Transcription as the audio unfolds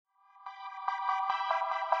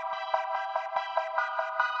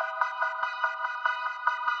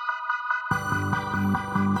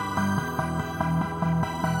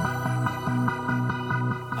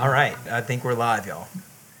All right, I think we're live, y'all.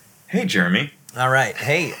 Hey, Jeremy. All right,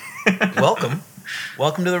 hey, welcome.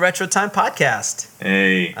 Welcome to the Retro Time Podcast.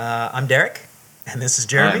 Hey. I'm Derek, and this is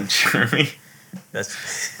Jeremy. I'm Jeremy.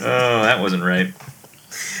 That's Oh, that wasn't right.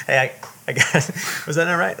 hey, I got was that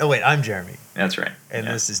not right? Oh wait, I'm Jeremy, That's right. and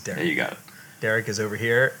this is Derek. There you got it. Derek is over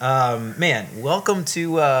here. Man, welcome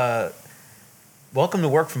to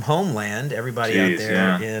work from home land. Everybody out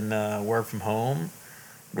there in work from home.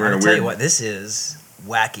 I'll tell you what, this is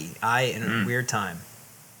wacky. In a weird time.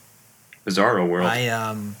 Bizarro world.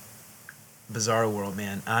 Bizarro world,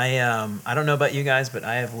 man. I don't know about you guys, but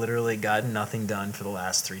I have literally gotten nothing done for the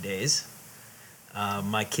last 3 days.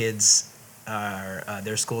 My kids are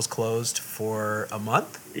their school's closed for a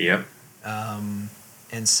month. Yep.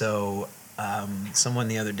 And so someone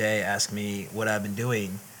the other day asked me what I've been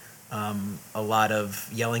doing. A lot of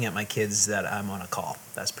yelling at my kids that I'm on a call.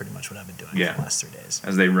 That's pretty much what I've been doing for the last 3 days.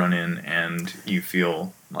 As they run in and you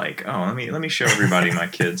feel like, oh, let me show everybody my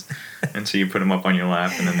kids. And so you put them up on your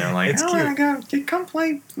lap and then they're like, it's oh cute. my God, come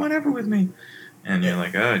play whatever with me. And you're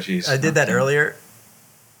like, oh, geez. I did that earlier.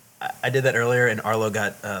 And Arlo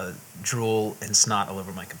got drool and snot all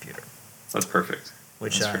over my computer. That's perfect.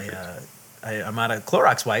 Which I'm out of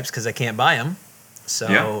Clorox wipes because I can't buy them.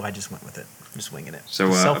 So I just went with it. I'm just winging it.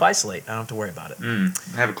 So self-isolate. I don't have to worry about it.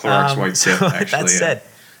 I have a Clorox wipe tip, actually. That said,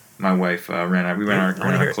 my wife ran out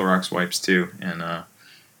of Clorox wipes too, and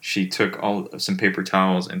she took some paper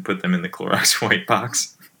towels and put them in the Clorox wipe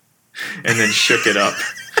box, and then shook it up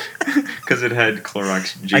because it had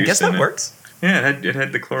Clorox juice. I guess that works. Yeah, it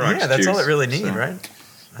had the Clorox juice. Yeah, that's all it really needs, right?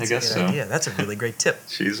 I guess so. Yeah, that's a really great tip.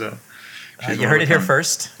 She's you heard it here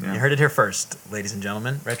first. Yeah. You heard it here first, ladies and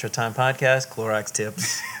gentlemen. Retro Time Podcast, Clorox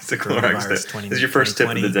tips. It's a Clorox tip. This is your first tip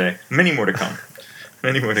of the day. Many more to come.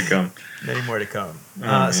 Many more to come.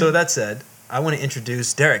 So that said, I want to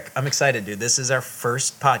introduce Derek. I'm excited, dude. This is our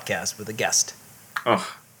first podcast with a guest.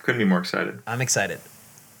 Oh, couldn't be more excited. I'm excited.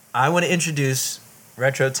 I want to introduce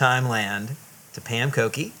Retro Time Land to Pam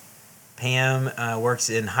Koki. Pam works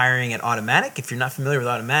in hiring at Automatic. If you're not familiar with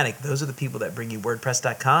Automatic, those are the people that bring you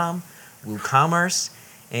WordPress.com, WooCommerce,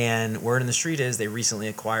 and word in the street is they recently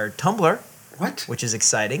acquired Tumblr. What? Which is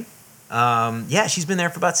exciting. She's been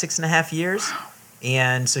there for about 6.5 years. Wow.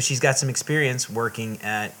 And so she's got some experience working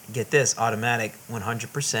at, get this, Automatic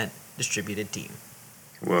 100% distributed team.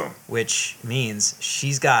 Whoa. Which means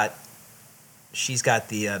she's got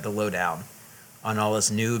the lowdown on all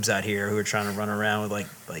us noobs out here who are trying to run around with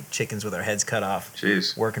like chickens with our heads cut off.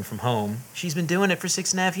 Jeez. Working from home. She's been doing it for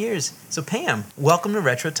 6.5 years. So Pam, welcome to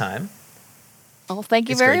Retro Time. Oh, thank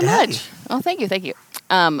you very much. Oh, thank you.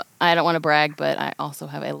 I don't want to brag, but I also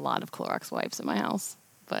have a lot of Clorox wipes in my house.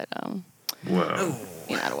 But whoa.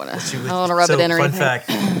 I don't want to rub it in or anything. Fun fact.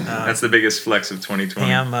 That's the biggest flex of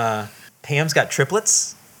 2020. Pam's got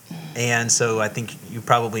triplets, and so I think you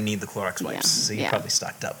probably need the Clorox wipes. So you're probably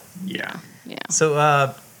stocked up. Yeah.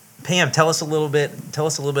 So Pam, tell us a little bit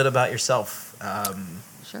about yourself.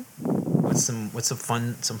 Sure. What's some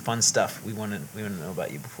fun stuff we want to know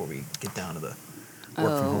about you before we get down to the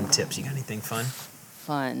work from home tips? You got anything fun?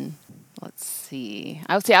 Fun. Let's see.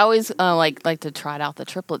 I would say I always like to trot out the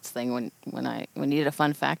triplets thing when you needed a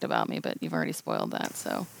fun fact about me, but you've already spoiled that.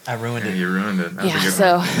 So I ruined it. You ruined it. That was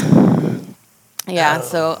So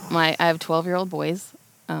I have 12-year-old boys,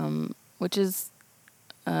 which is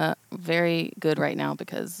very good right now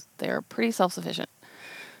because they're pretty self-sufficient.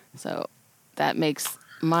 So that makes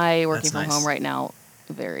my working from home right now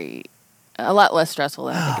a lot less stressful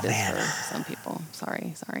than I think it is for some people.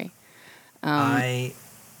 Sorry.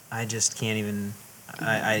 I just can't even.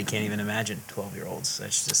 I can't even imagine 12-year-olds.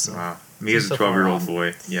 That's just so. Wow. Me as a 12-year-old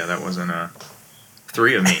boy. Yeah, that wasn't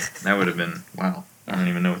 3 of me. That would have been wow. I don't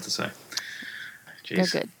even know what to say. Jeez.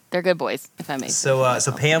 They're good. They're good boys. If I may.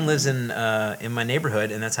 So Pam lives in my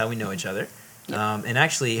neighborhood, and that's how we know each other. Yep. And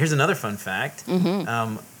actually, here's another fun fact.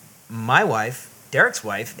 Mm-hmm. My wife, Derek's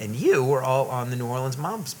wife, and you were all on the New Orleans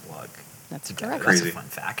Moms blog. That's together. correct. That's a fun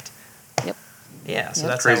fact. Yep. Yeah, so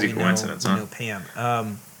that's crazy how coincidence, we know Pam.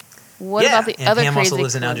 What about the other Pam crazy also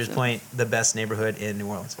lives in Algiers Point, the best neighborhood in New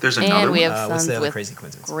Orleans. There's another and we one? have What's sons the other with crazy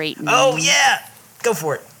coincidence? Great names. Oh, yeah! Go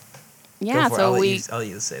for it. Yeah, Go for it. I'll let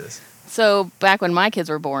you say this. So back when my kids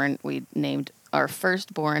were born, we named our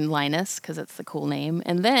firstborn Linus because it's the cool name.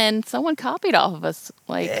 And then someone copied off of us,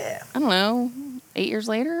 I don't know, 8 years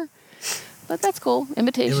later. But that's cool.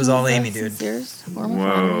 Imitation. It was all Amy, dude.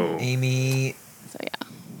 Whoa. Amy. So, yeah.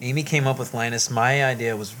 Amy came up with Linus. My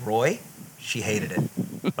idea was Roy. She hated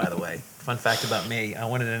it, by the way. Fun fact about me, I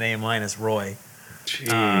wanted to name Linus Roy.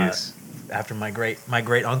 Jeez. After my great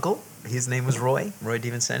uncle. His name was Roy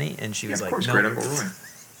DiVincenzi, and she was like, of course, no. great Uncle Roy.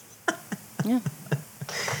 Yeah.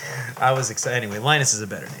 I was excited. Anyway, Linus is a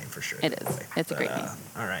better name for sure. It is. It's a great name.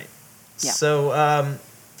 All right. Yeah. So,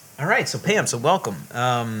 all right. So, Pam, so welcome.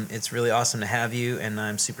 It's really awesome to have you, and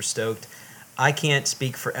I'm super stoked. I can't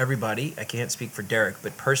speak for everybody. I can't speak for Derek,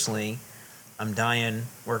 but personally, I'm dying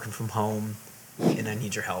working from home, and I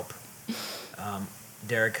need your help.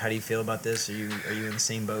 Derek, how do you feel about this? Are you in the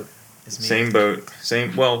same boat as me? Same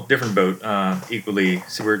boat. Different boat. Equally.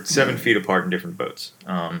 So we're 7 feet apart in different boats,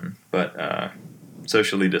 but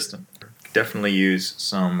socially distant. Definitely use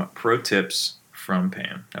some pro tips from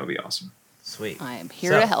Pam. That would be awesome. Sweet. I am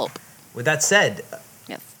here to help. With that said,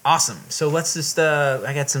 yes. Awesome. So let's just.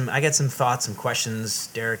 I got some thoughts, some questions.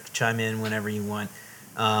 Derek, chime in whenever you want.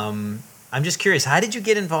 I'm just curious. How did you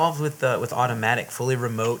get involved with Automattic, fully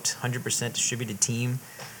remote, 100% distributed team?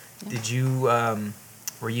 Yeah. Did you?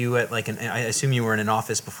 Were you at I assume you were in an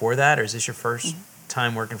office before that, or is this your first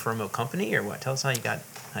time working for a remote company, or what? Tell us how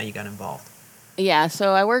you got involved. Yeah.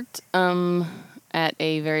 So I worked at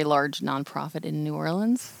a very large nonprofit in New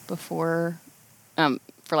Orleans before,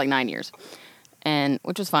 for like 9 years, and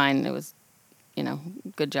which was fine. It was,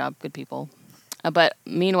 good job, good people. But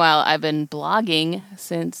meanwhile, I've been blogging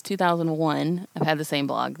since 2001. I've had the same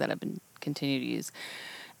blog that I've been continue to use,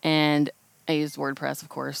 and I used WordPress, of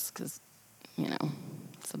course, because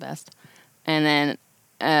it's the best. And then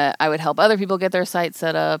I would help other people get their site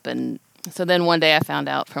set up, and so then one day I found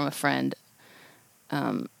out from a friend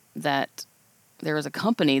that there was a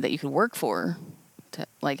company that you could work for to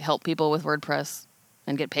help people with WordPress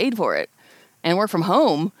and get paid for it, and work from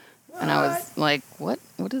home. And I was like, what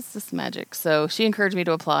is this magic? So she encouraged me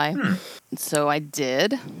to apply. So I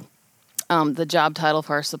did. The job title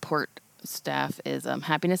for our support staff is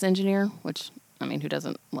happiness engineer, which, who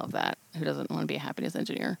doesn't love that? Who doesn't want to be a happiness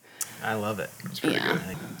engineer? I love it. It's pretty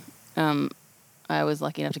good. I was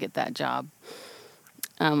lucky enough to get that job.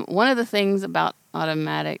 One of the things about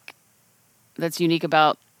Automattic that's unique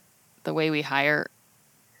about the way we hire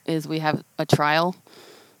is we have a trial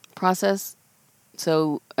process.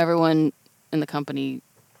 So everyone in the company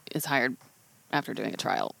is hired after doing a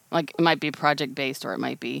trial. It might be project-based or it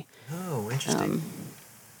might be... Oh, interesting.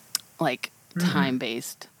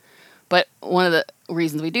 Time-based. But one of the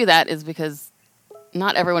reasons we do that is because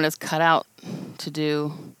not everyone is cut out to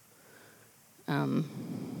do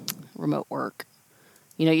remote work.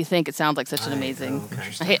 You think it sounds like such an amazing...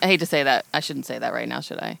 I hate to say that. I shouldn't say that right now,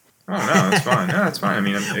 should I? Oh, no, that's fine. No, that's fine.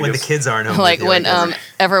 When the kids aren't home. When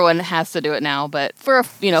everyone has to do it now, but for a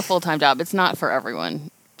full-time job, it's not for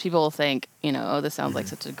everyone. People will think, this sounds like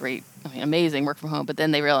such a great, amazing work from home, but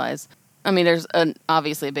then they realize, there's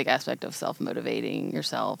obviously a big aspect of self-motivating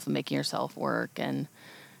yourself, making yourself work, and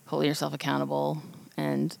holding yourself accountable,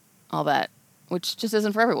 and all that, which just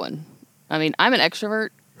isn't for everyone. I'm an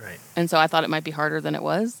extrovert, right? And so I thought it might be harder than it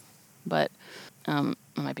was, but I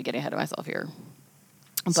might be getting ahead of myself here.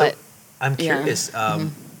 But so I'm curious,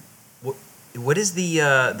 what is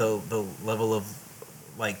the level of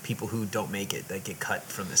people who don't make it, that get cut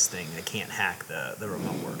from this thing, that can't hack the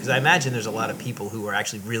remote work? Because I imagine there's a lot of people who are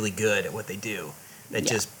actually really good at what they do that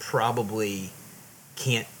just probably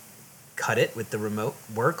can't cut it with the remote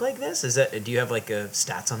work like this. Do you have a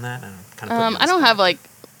stats on that? I don't have a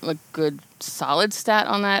good solid stat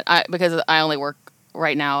on that. Because I only work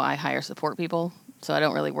right now. I hire support people, so I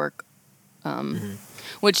don't really work.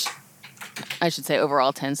 Which I should say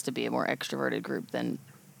overall tends to be a more extroverted group than,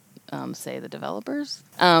 say, the developers.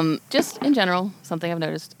 Just in general, something I've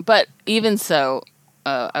noticed. But even so,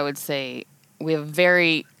 I would say we have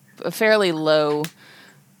a fairly low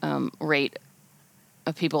rate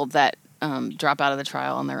of people that drop out of the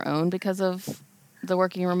trial on their own because of the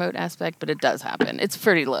working remote aspect, but it does happen. It's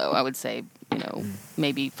pretty low, I would say,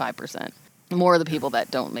 maybe 5%. More of the people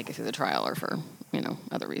that don't make it through the trial are for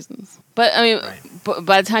other reasons. But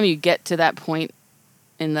by the time you get to that point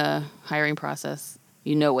in the hiring process,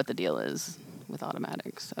 you know what the deal is with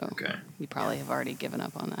Automattic. So you probably have already given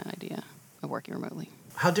up on that idea of working remotely.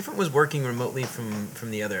 How different was working remotely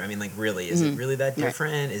from the other? Really, is it really that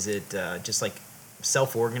different? Right. Is it just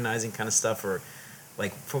self-organizing kind of stuff, or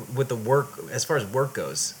with the work, as far as work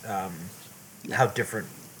goes, how different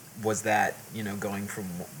was that, going from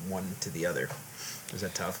one to the other? Was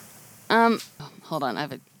that tough? Hold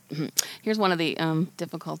on. Here's one of the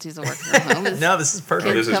difficulties of working from home. No, this is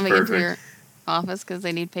perfect. Kids coming into your office because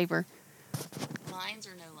they need paper. Lines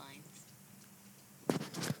or no lines?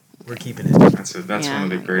 We're keeping it. That's one of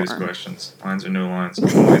the greatest questions. Lines or no lines?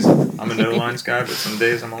 I'm a no lines guy, but some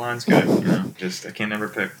days I'm a lines guy. I can't never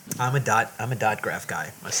pick. I'm a dot graph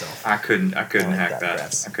guy myself. I couldn't hack that.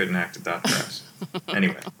 Graphs. I couldn't hack the dot graphs.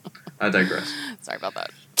 Anyway, I digress. Sorry about that.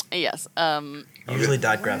 Yes. Usually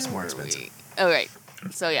dot graphs more expensive. Oh, right.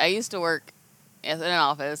 So yeah, I used to work in an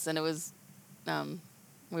office, and it was,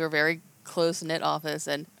 we were a very close-knit office,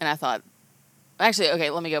 and I thought, actually, okay,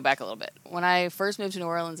 let me go back a little bit. When I first moved to New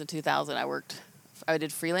Orleans in 2000, I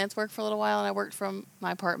did freelance work for a little while, and I worked from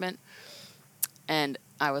my apartment, and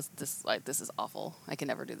I was just like, this is awful. I can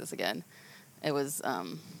never do this again. It was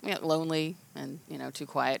lonely and, too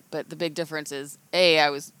quiet. But the big difference is, I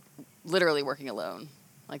was literally working alone.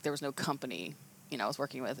 Like, there was no company, I was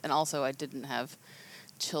working with. And also, I didn't have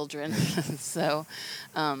children. So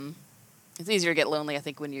it's easier to get lonely, I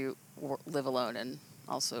think, when you live alone and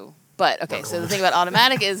also... But, okay, so the thing about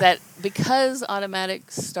Automattic is that because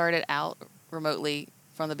Automattic started out remotely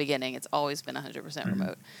from the beginning, it's always been 100%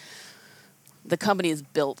 remote. The company is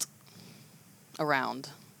built around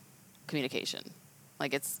communication.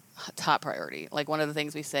 Like, it's top priority. Like, one of the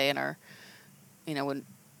things we say in our,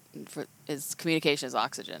 is communication is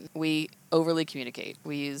oxygen. We overly communicate.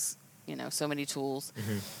 We use, so many tools,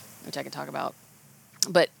 which I can talk about.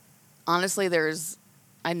 But honestly,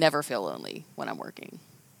 I never feel lonely when I'm working.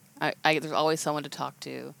 There's always someone to talk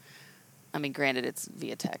to. I mean, granted, it's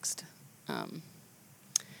via text. And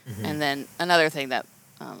then another thing that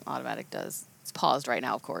Automattic does, it's paused right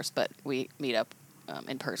now, of course, but we meet up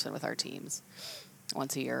in person with our teams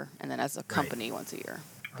once a year, and then as a company once a year.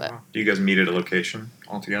 But do you guys meet at a location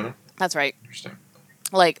altogether? That's right. Interesting.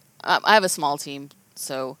 Like, I have a small team,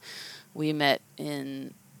 so we met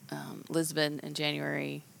in Lisbon in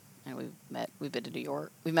January, and we've been to New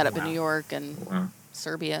York. We met up in New York and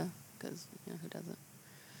Serbia, because who doesn't?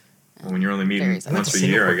 Well, when you're only meeting once a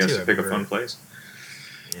year, I guess you pick a fun place.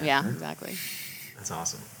 Yeah, exactly. That's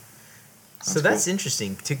awesome. That's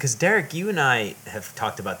interesting too, because Derek, you and I have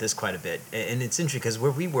talked about this quite a bit, and it's interesting because where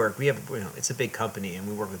we work, we have it's a big company, and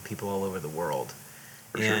we work with people all over the world,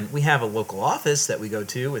 we have a local office that we go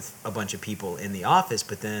to with a bunch of people in the office,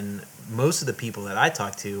 but then most of the people that I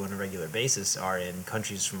talk to on a regular basis are in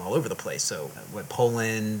countries from all over the place. So,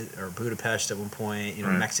 Poland or Budapest at one point,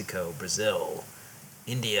 Mexico, Brazil,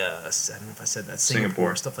 India. I don't know if I said that,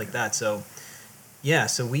 Singapore, stuff like that. So, yeah,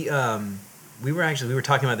 so we were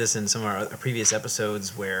talking about this in some of our previous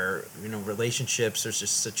episodes where relationships are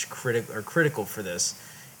just critical for this,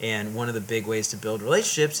 and one of the big ways to build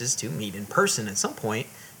relationships is to meet in person at some point.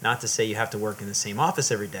 Not to say you have to work in the same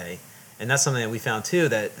office every day, and that's something that we found too.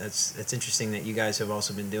 It's interesting that you guys have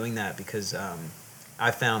also been doing that, because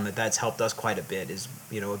I found that that's helped us quite a bit. Is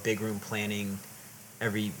a big room planning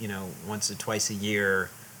every once or twice a year.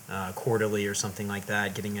 Quarterly or something like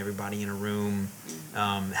that, getting everybody in a room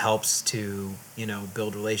helps to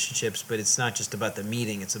build relationships. But it's not just about the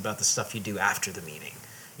meeting; it's about the stuff you do after the meeting.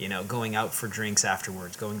 Going out for drinks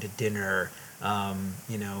afterwards, going to dinner,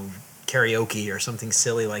 karaoke or something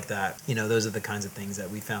silly like that. Those are the kinds of things that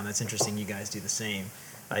we found. That's interesting. You guys do the same.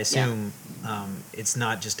 I assume it's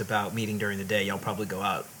not just about meeting during the day. Y'all probably go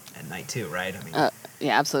out at night too, right? I mean,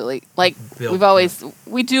 yeah, absolutely. Like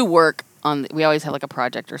we do work. We always have like a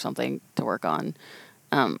project or something to work on,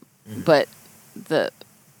 but the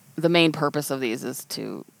main purpose of these is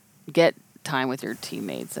to get time with your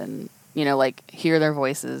teammates and hear their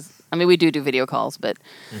voices. I mean, we do video calls, but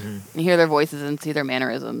hear their voices and see their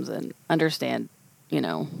mannerisms and understand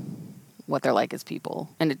what they're like as people,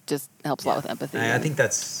 and it just helps a lot with empathy. I think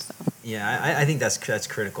that's I think that's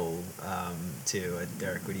critical too.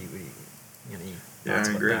 Derek, what do you Yeah,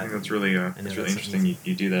 I agree. I think that's really interesting.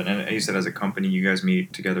 You do that, and you said as a company, you guys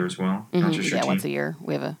meet together as well, not just your team. Once a year.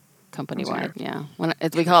 We have a company-wide. Yeah,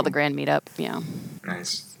 we call it the Grand Meetup. Yeah.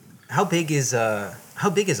 Nice. How big is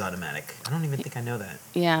Automattic? I don't even think I know that.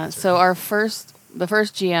 Yeah. So the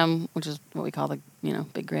first GM, which is what we call the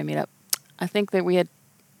big Grand Meetup, I think that we had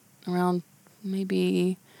around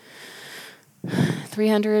maybe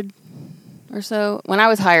 300 or so. When I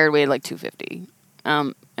was hired, we had like 250,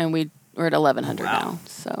 and we're at 1,100 now.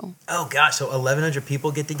 So. Oh gosh! So 1,100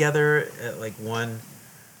 people get together at like one.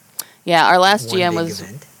 Yeah, our last GM was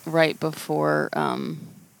event? Right before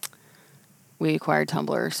we acquired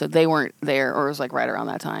Tumblr, so they weren't there, or it was like right around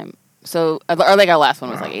that time. So I think our last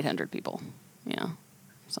one was like 800 people. Yeah,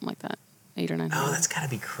 something like that, 800 or 900. Oh, that's got to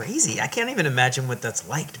be crazy! I can't even imagine what that's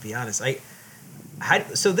like, to be honest.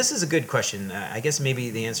 So this is a good question. I guess maybe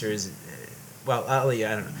the answer is. Well, I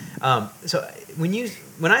don't know. So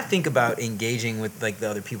when I think about engaging with like the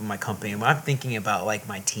other people in my company, when I'm thinking about like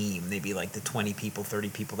my team, maybe like the 20 people, 30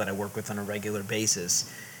 people that I work with on a regular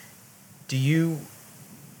basis, do you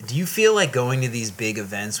feel like going to these big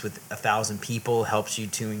events with 1,000 people helps you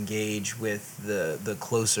to engage with the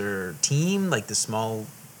closer team, like the small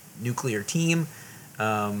nuclear team?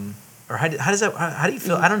 Or how do you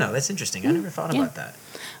feel? I don't know. That's interesting. I never thought about that.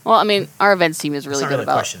 Well, I mean, our events team is really good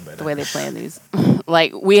about the way they plan these.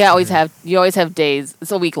 like we always have, you always have days.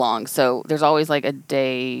 It's a week long, so there's always like a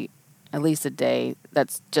day, at least a day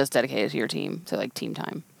that's just dedicated to your team, to like team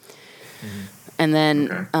time. And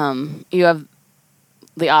then you have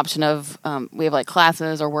the option of we have like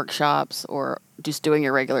classes or workshops or just doing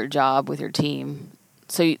your regular job with your team.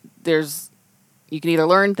 So you can either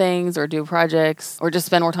learn things or do projects or just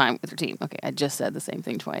spend more time with your team. Okay, I just said the same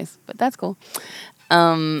thing twice, but that's cool.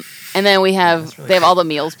 And then they have all the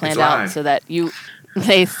meals planned out so that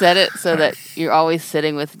they set it so that you're always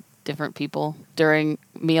sitting with different people during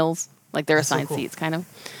meals, like they're assigned seats kind of.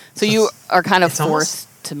 So you are kind of forced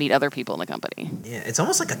to meet other people in the company. Yeah, it's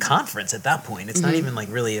almost like a conference at that point. It's not even like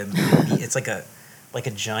really it's like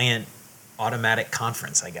a giant automatic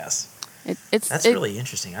conference, I guess. That's really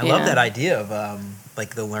interesting. I love that idea of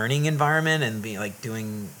like the learning environment and being like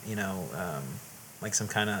doing, like some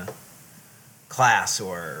kind of class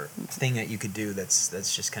or thing that you could do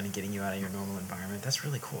that's just kind of getting you out of your normal environment. That's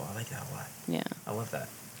really cool. I like that a lot. Yeah. I love that.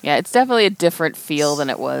 Yeah, it's definitely a different feel than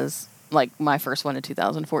it was like my first one in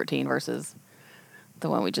 2014 versus the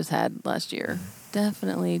one we just had last year.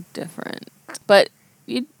 Definitely different. But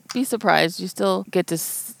you'd be surprised. You still get to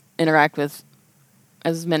interact with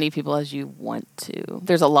as many people as you want to.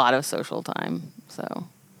 There's a lot of social time, so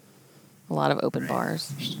a lot of open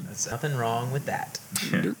bars. There's nothing wrong with that.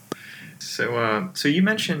 Yeah. So you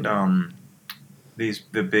mentioned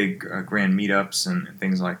the big grand meetups and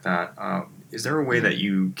things like that. Is there a way that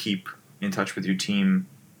you keep in touch with your team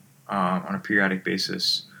on a periodic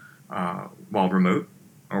basis while remote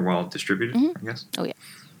or while distributed? I guess. Oh yeah,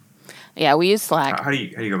 yeah. We use Slack. How do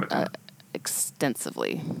you go about that?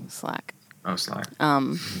 Extensively, Slack. Oh, Slack.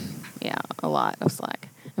 Yeah, a lot of Slack.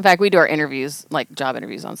 In fact, we do our interviews, like job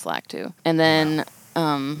interviews, on Slack too. And then,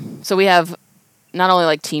 so we have not only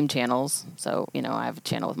like team channels. So I have a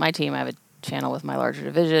channel with my team. I have a channel with my larger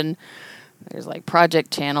division. There's like project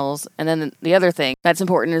channels. And then the other thing that's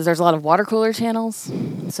important is there's a lot of water cooler channels.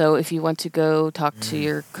 So if you want to go talk to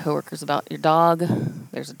your coworkers about your dog,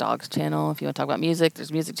 there's a dogs channel. If you want to talk about music, there's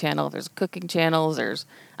a music channel. There's cooking channels.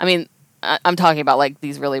 I'm talking about like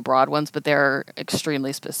these really broad ones, but there are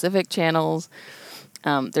extremely specific channels.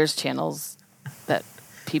 There's channels that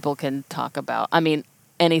people can talk about.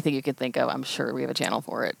 Anything you can think of, I'm sure we have a channel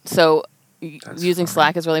for it. So using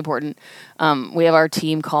Slack is really important. We have our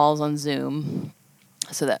team calls on Zoom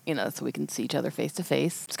so that, so we can see each other face to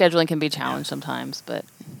face. Scheduling can be a challenge sometimes, but,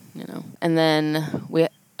 And then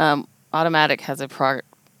Automatic has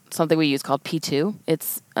something we use called P2.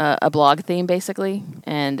 It's a blog theme, basically,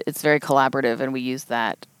 and it's very collaborative, and we use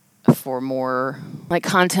that for more like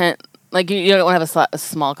content. Like you don't want to have a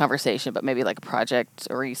small conversation, but maybe like a project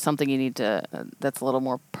or something you need to that's a little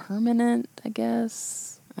more permanent, I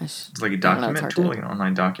guess. It's like a document tool, like an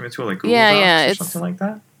online document tool, like Google Docs or something like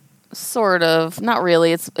that? Sort of. Not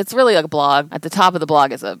really. It's really like a blog. At the top of the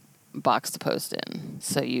blog is a box to post in.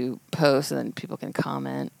 So you post and then people can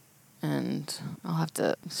comment. And I'll have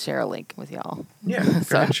to share a link with y'all. Yeah, go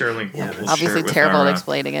ahead and share a link. Yeah, obviously terrible at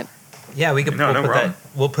explaining it. Yeah, we can.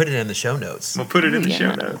 We'll put it in the show notes. We'll put it in the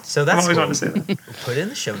show notes. So that's I always want to say that. We'll put it in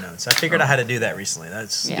the show notes. I figured out how to do that recently.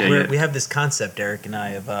 We have this concept, Derek and I,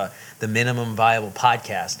 of the minimum viable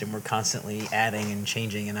podcast, and we're constantly adding and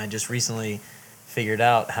changing. And I just recently figured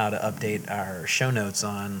out how to update our show notes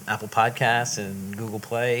on Apple Podcasts and Google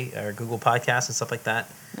Play or Google Podcasts and stuff like that.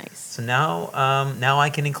 Nice. So now I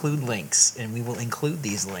can include links, and we will include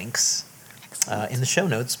these links in the show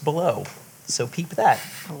notes below. So peep that.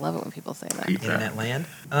 I love it when people say that. Internet land.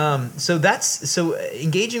 So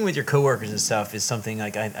engaging with your coworkers and stuff is something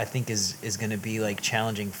like I think is going to be like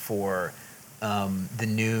challenging for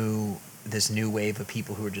this new wave of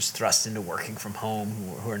people who are just thrust into working from home,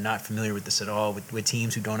 who are not familiar with this at all, with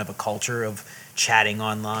teams who don't have a culture of chatting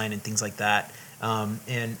online and things like that.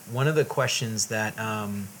 And one of the questions that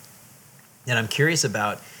I'm curious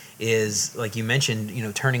about is, like you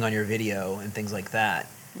mentioned, turning on your video and things like that.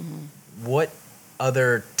 Mm-hmm. What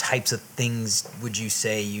other types of things would you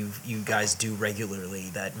say you guys do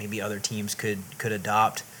regularly that maybe other teams could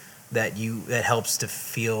adopt that helps to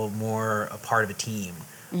feel more a part of a team,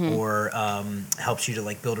 or helps you to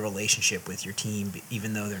like build a relationship with your team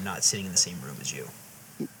even though they're not sitting in the same room as you?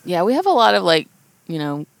 Yeah, we have a lot of like,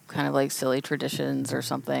 kind of like silly traditions or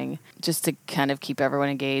something just to kind of keep everyone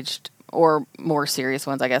engaged, or more serious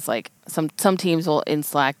ones, I guess. Like some teams will in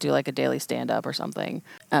Slack do like a daily stand up or something.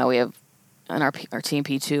 We have on our team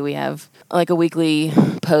P2, we have like a weekly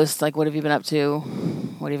post, like what have you been up to?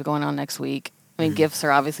 What do you have going on next week? GIFs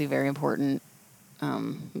are obviously very important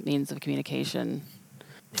means of communication.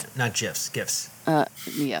 Yeah, not GIFs, GIFs.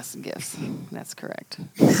 Yes, GIFs. That's correct.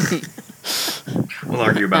 We'll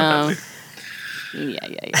argue about that later.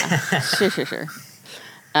 Yeah. Sure.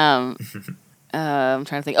 I'm trying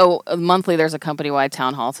to think. Monthly there's a company-wide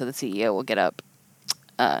town hall, so the CEO will get up.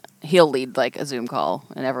 He'll lead like a Zoom call,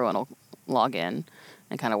 and everyone will log in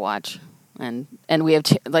and kind of watch. And we have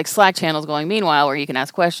like Slack channels going meanwhile where you can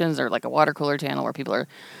ask questions, or like a water cooler channel where people are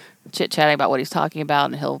chit-chatting about what he's talking about,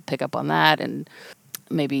 and he'll pick up on that and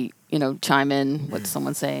maybe, chime in what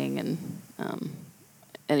someone's saying, and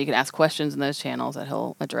you can ask questions in those channels that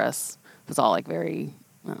he'll address. It's all like very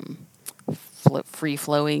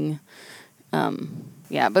free-flowing.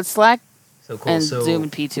 But Slack and Zoom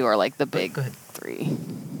and P2 are like the big three.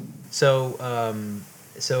 So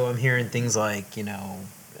I'm hearing things like,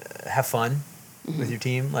 have fun with your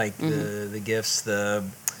team, like the gifts, the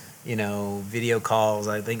video calls.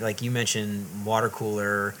 I think, like you mentioned, water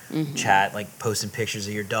cooler chat, like posting pictures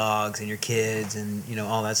of your dogs and your kids and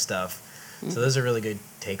all that stuff. So those are really good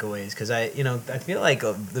takeaways, because I feel like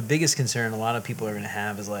the biggest concern a lot of people are going to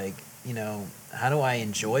have is like, how do I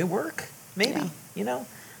enjoy work? Maybe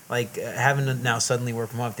like having to now suddenly work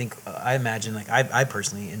from home. I imagine, like, I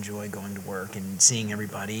personally enjoy going to work and seeing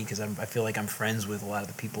everybody, because I feel like I'm friends with a lot of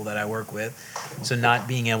the people that I work with. So not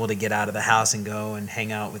being able to get out of the house and go and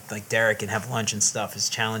hang out with like Derek and have lunch and stuff is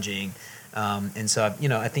challenging. And so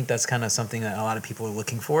I think that's kind of something that a lot of people are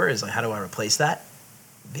looking for, is like, how do I replace that?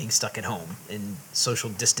 Being stuck at home and social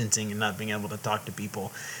distancing and not being able to talk to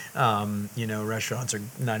people. Restaurants are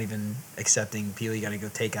not even accepting people. You got to go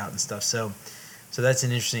take out and stuff. So that's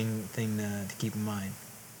an interesting thing to keep in mind.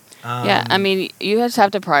 You just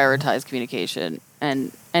have to prioritize communication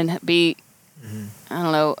and be, I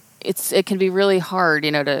don't know, it can be really hard,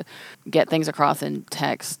 to get things across in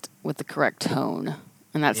text with the correct tone.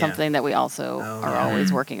 And that's something that we also are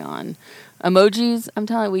always working on. Emojis, I'm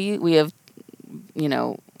telling you, we have,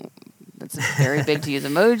 it's very big to use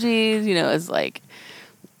emojis, it's like,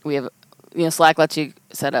 we have, Slack lets you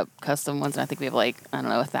set up custom ones, and I think we have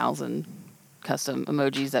 1,000 custom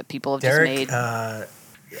emojis that people have Derek, just made.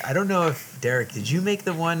 I don't know if Derek, did you make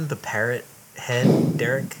the parrot head,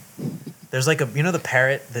 Derek? There's like the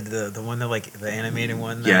parrot, the one that like the animated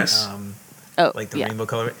one. That, yes. Rainbow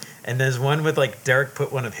color. And there's one with like Derek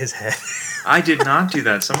put one of his head. I did not do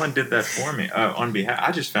that. Someone did that for me on behalf.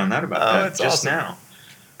 I just found out about that just awesome. Now.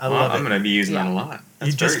 I love it. I'm going to be using that a lot.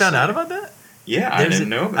 That's you just found out about that? Yeah, I didn't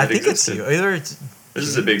know. I think it's you. Either this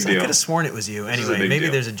is a big deal. I could have sworn it was you. Anyway, maybe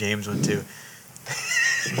there's a James one too.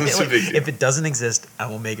 If it doesn't exist, I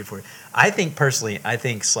will make it for you. I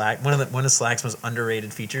think Slack, one of Slack's most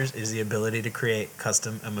underrated features is the ability to create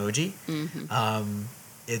custom emoji.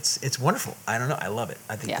 It's wonderful. I don't know. I love it.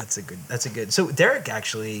 I think that's a good. So Derek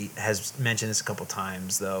actually has mentioned this a couple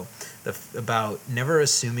times though, about never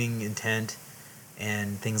assuming intent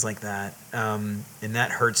and things like that. And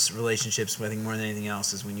that hurts relationships, I think, more than anything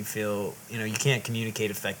else, is when you feel, you can't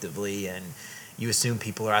communicate effectively and you assume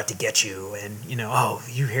people are out to get you, and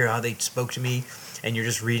you hear how they spoke to me, and you're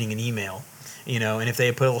just reading an email, and if they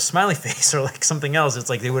had put a little smiley face or like something else, it's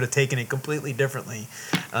like they would have taken it completely differently.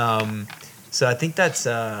 So I think that's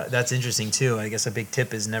interesting too. I guess a big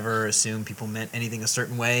tip is never assume people meant anything a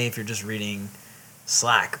certain way if you're just reading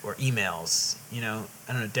Slack or emails. I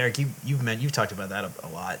don't know, Derek, you've talked about that a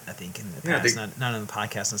lot, I think, in the past, not on the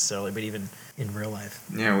podcast necessarily, but even in real life.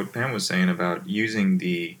 Yeah, what Pam was saying about using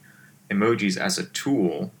the emojis as a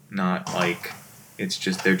tool, not like they're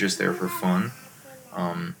just there for fun,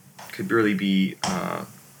 could really be a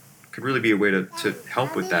way to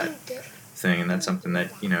help with that thing. And that's something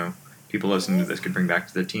that people listening to this could bring back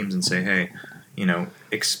to their teams and say, hey,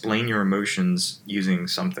 explain your emotions using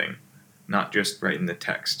something, not just writing the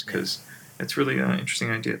text, because it's really an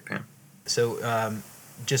interesting idea, Pam. So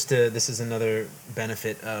this is another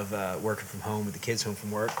benefit of working from home with the kids home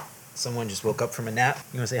from work. Someone just woke up from a nap.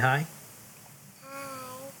 You want to say hi?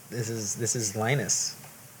 This is Linus.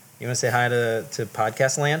 You want to say hi to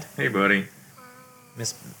Podcast Land? Hey, buddy.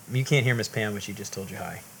 You can't hear Miss Pam, but she just told you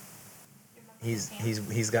hi.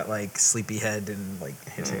 He's got like sleepy head and like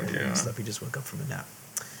his hair and stuff. He just woke up from a nap.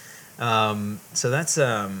 So that's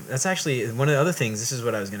actually one of the other things. This is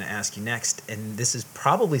what I was going to ask you next, and this is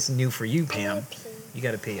probably new for you, Pam. You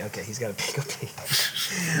got to pee. Okay, he's got to pee. Go pee.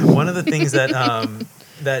 One of the things that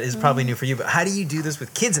that is probably new for you, but how do you do this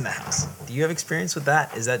with kids in the house? Do you have experience with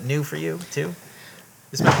that? Is that new for you too?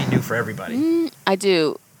 This might be new for everybody. I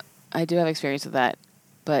do have experience with that,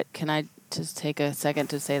 but can I just take a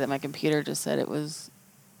second to say that my computer just said it was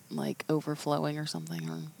like overflowing or something,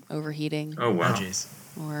 or overheating. Oh wow! Jeez.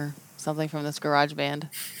 Or something from this GarageBand.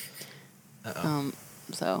 Uh-oh.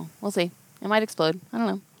 So we'll see. It might explode. I don't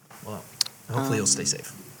know. Well, hopefully you'll stay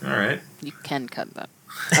safe. All right. You can cut that.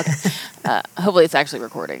 Okay. Hopefully it's actually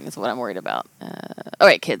recording is what I'm worried about. All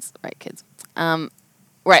right, kids. Right, kids.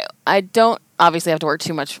 Right. I don't obviously have to work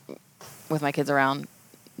too much with my kids around,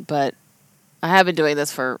 but I have been doing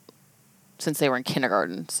this since they were in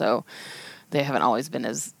kindergarten, so they haven't always been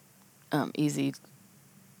as easy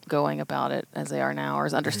going about it as they are now, or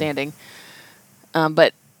as understanding.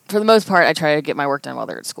 But for the most part, I try to get my work done while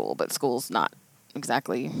they're at school, but school's not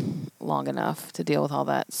exactly long enough to deal with all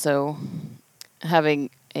that. So having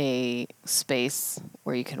a space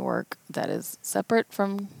where you can work that is separate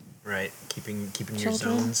from right, keeping your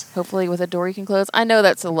children, zones, hopefully with a door you can close. I know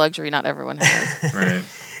that's a luxury not everyone has, Right.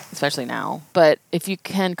 especially now. But if you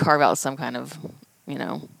can carve out some kind of,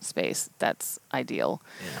 space, that's ideal.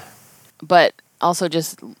 Yeah. But also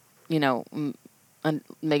just,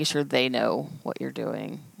 making sure they know what you're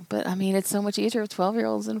doing. But I mean, it's so much easier with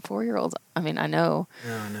 12-year-olds and 4-year-olds. I mean, I know.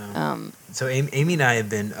 No. So Amy and I have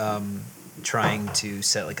been trying to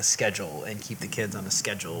set like a schedule and keep the kids on a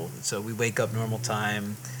schedule. So we wake up normal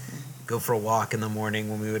time, go for a walk in the morning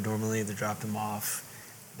when we would normally either drop them off.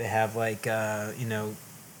 They have like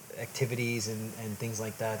activities and things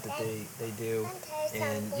like that they do,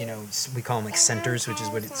 and we call them like centers, which is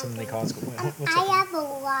what something they call it. What's I have a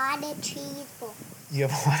lot of cheese balls. You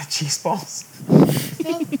have a lot of cheese balls?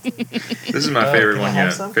 This is my favorite one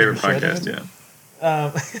yet. Favorite podcast yet.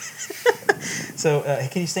 So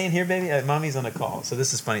can you stay in here, baby? Mommy's on a call. So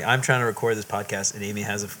this is funny. I'm trying to record this podcast, and Amy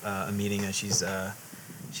has a meeting that she's got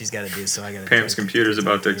to do. So I got to. Pam's computer's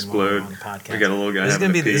about to explode. We got a little guy. This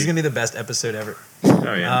is gonna be the best episode ever.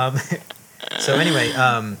 Oh yeah. So anyway,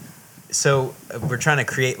 so we're trying to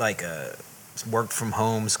create like a work from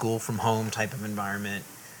home, school from home type of environment.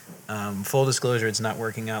 Full disclosure, it's not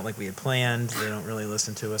working out like we had planned. They don't really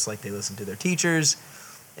listen to us like they listen to their teachers.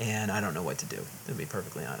 And I don't know what to do, to be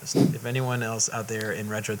perfectly honest. If anyone else out there in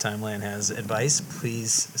Retro Time Land has advice,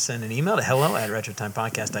 please send an email to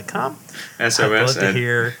hello@retrotimepodcast.com. SOS I'd love to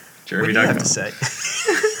hear what you have to say.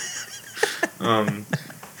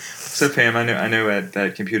 So Pam, I know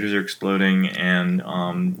that computers are exploding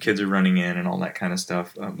and kids are running in and all that kind of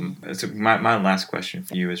stuff. So my last question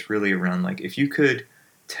for you is really around like if you could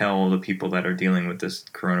tell the people that are dealing with this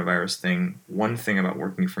coronavirus thing one thing about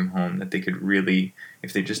working from home that they could really,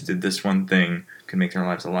 if they just did this one thing, could make their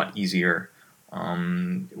lives a lot easier.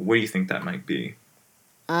 What do you think that might be?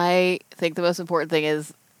 I think the most important thing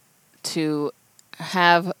is to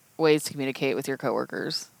have ways to communicate with your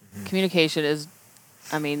coworkers. Mm-hmm. Communication is,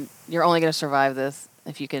 you're only going to survive this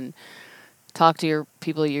if you can talk to your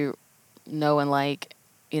people you know and like,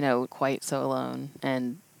 quite so alone,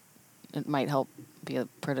 and it might help be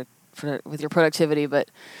with your productivity. But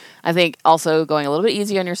I think also going a little bit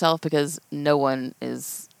easy on yourself because no one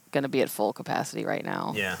is going to be at full capacity right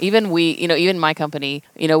now. Yeah. Even even my company,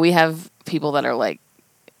 we have people that are like,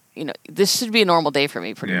 this should be a normal day for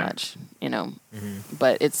me pretty much, Mm-hmm.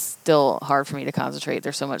 but it's still hard for me to concentrate.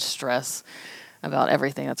 There's so much stress about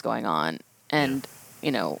everything that's going on. And,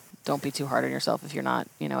 don't be too hard on yourself if you're not,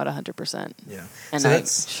 at 100%. Yeah. And I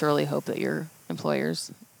surely hope that your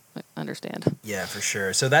employers understand. Yeah, for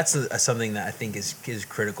sure. So that's something that I think is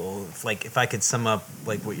critical. Like if I could sum up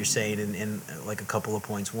like what you're saying in like a couple of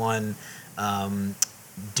points. One,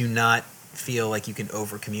 do not feel like you can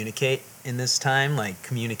over communicate in this time. Like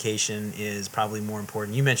communication is probably more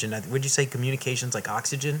important. You mentioned, would you say communication's like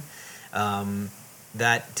oxygen?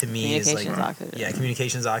 That to me is like oxygen. Yeah,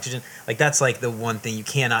 communication is oxygen. Like that's like the one thing you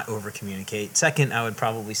cannot over communicate. Second, I would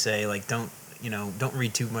probably say like don't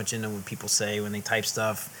read too much into what people say when they type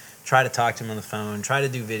stuff. Try to talk to them on the phone. Try to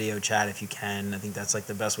do video chat if you can. I think that's like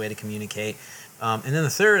the best way to communicate. And then the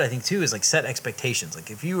third, I think too, is like set expectations. Like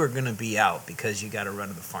if you are gonna be out because you got to run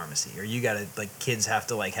to the pharmacy, or you got to like kids have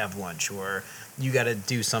to like have lunch, or you got to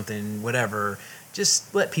do something, whatever.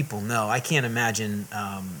 Just let people know. I can't imagine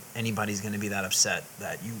anybody's going to be that upset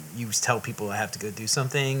that you tell people I have to go do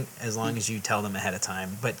something, as long as you tell them ahead of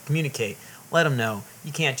time. But communicate. Let them know.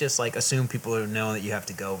 You can't just like assume people know that you have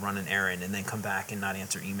to go run an errand and then come back and not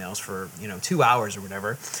answer emails for 2 hours or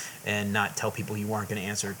whatever, and not tell people you weren't going to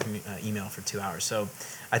answer email for 2 hours. So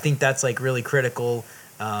I think that's like really critical.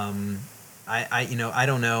 I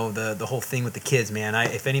don't know the whole thing with the kids, man.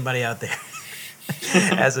 If anybody out there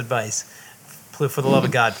has advice, for the love of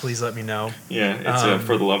God, please let me know. Yeah, it's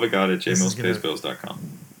for the love of God at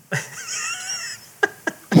jmillspacebills.com.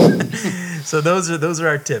 So those are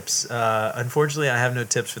our tips. Unfortunately, I have no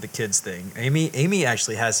tips for the kids thing. Amy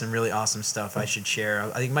actually has some really awesome stuff I should share.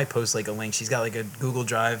 I think I might post like a link. She's got like a Google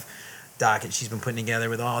Drive doc that she's been putting together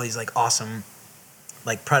with all these like awesome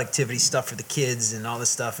like productivity stuff for the kids and all this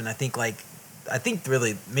stuff. And I think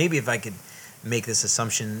really maybe if I could make this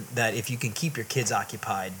assumption that if you can keep your kids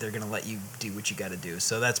occupied, they're going to let you do what you got to do.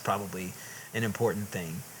 So that's probably an important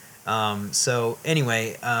thing. So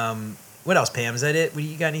anyway, what else, Pam? Is that it?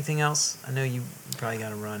 You got anything else? I know you probably got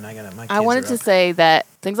to run. I wanted to say that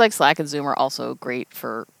things like Slack and Zoom are also great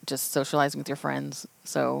for just socializing with your friends.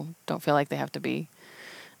 So don't feel like they have to be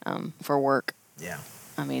for work. Yeah.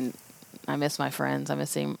 I mean, I miss my friends. I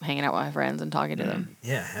miss hanging out with my friends and talking to them.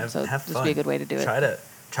 Yeah, have so fun. This would be a good way to do it.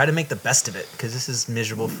 Try to make the best of it, because this is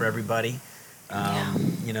miserable for everybody.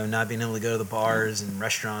 Not being able to go to the bars and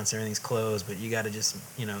restaurants, everything's closed, but you got to just,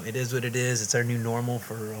 it is what it is. It's our new normal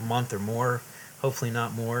for a month or more. Hopefully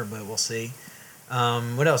not more, but we'll see.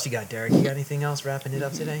 What else you got, Derek? You got anything else wrapping it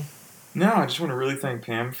up today? No, I just want to really thank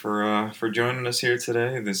Pam for joining us here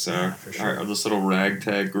today. This this little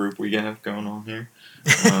ragtag group we have going on here.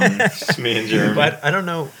 Just me and Jeremy. But I don't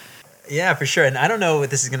know. Yeah, for sure. And I don't know what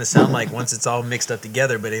this is going to sound like once it's all mixed up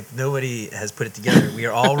together, but if nobody has put it together, we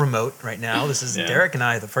are all remote right now. This is Derek and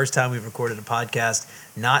I, the first time we've recorded a podcast,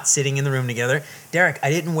 not sitting in the room together. Derek, I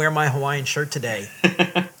didn't wear my Hawaiian shirt today.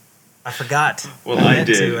 I forgot. Well, I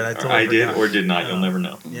did. I did or did not. You'll never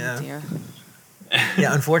know. Yeah. Dear.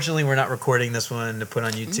 Yeah, unfortunately, we're not recording this one to put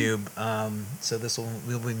on YouTube, so this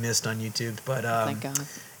will be missed on YouTube. But thank God.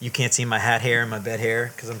 You can't see my hat hair and my bed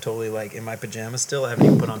hair because I'm totally like in my pajamas still. I haven't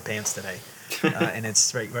even put on pants today, and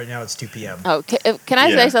it's right now it's 2 p.m. Oh, can I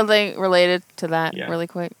say something related to that really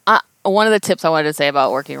quick? One of the tips I wanted to say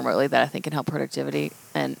about working remotely that I think can help productivity,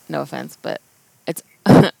 and no offense, but it's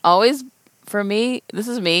always, for me, this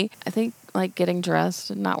is me, I think like getting dressed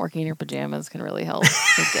and not working in your pajamas can really help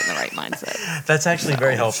with getting the right mindset. That's actually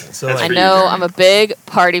very helpful. So I know I'm a big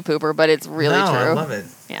party pooper, but it's really true. I love it.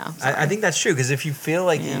 Yeah, I think that's true, because if you feel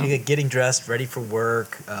like you're getting dressed, ready for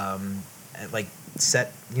work, like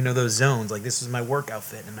set, those zones, like this is my work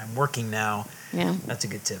outfit and I'm working now. Yeah, that's a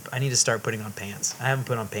good tip. I need to start putting on pants. I haven't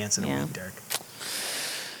put on pants in a week, Derek.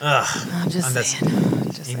 I'm just saying.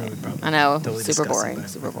 I know, totally super boring.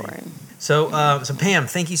 So Pam,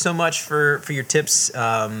 thank you so much for your tips.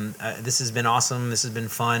 This has been awesome. This has been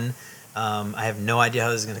fun. I have no idea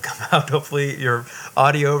how this is going to come out. Hopefully your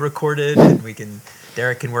audio recorded and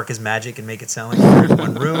Derek can work his magic and make it sound like we're in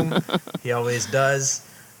one room. He always does.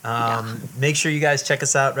 Make sure you guys check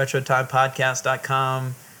us out,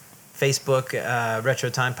 retrotimepodcast.com, Facebook, Retro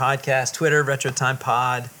Time Podcast, Twitter, Retro Time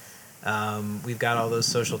Pod. We've got all those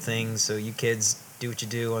social things, so you kids do what you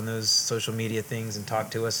do on those social media things and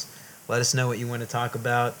talk to us. Let us know what you want to talk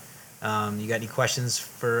about. You got any questions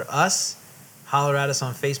for us? Holler at us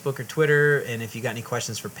on Facebook or Twitter, and if you got any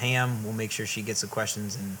questions for Pam, we'll make sure she gets the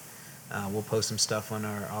questions, and we'll post some stuff on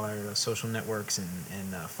all our social networks and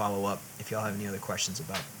follow up if y'all have any other questions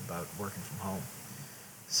about working from home.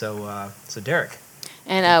 So Derek.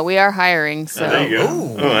 And we are hiring. So there you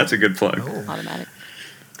go. Oh, that's a good plug. Automatic.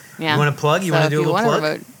 Yeah. You want to plug? You want to do a little plug? If you want a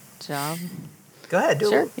remote job. Go ahead. Do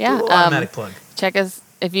a little automatic plug. Check us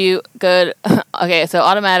if you go. Okay, so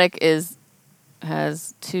Automatic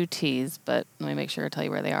has 2 T's, but let me make sure I tell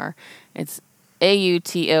you where they are. It's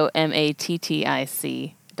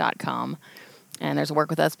AUTOMATTIC.com, and there's a Work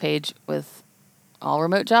With Us page with all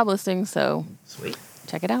remote job listings. So sweet.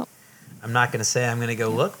 Check it out. I'm not going to say I'm going to go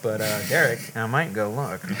look, but Derek, I might go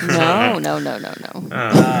look. No.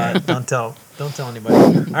 Don't tell anybody.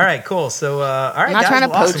 All right, cool. So, all right, I'm not trying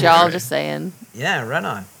to poach y'all, just saying. Yeah, right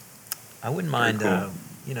on. I wouldn't mind,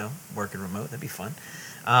 working remote. That'd be fun.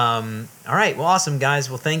 All right, well, awesome, guys.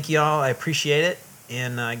 Well, thank y'all. I appreciate it,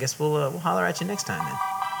 and I guess we'll holler at you next time, then.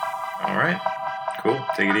 All right, cool.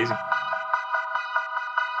 Take it easy.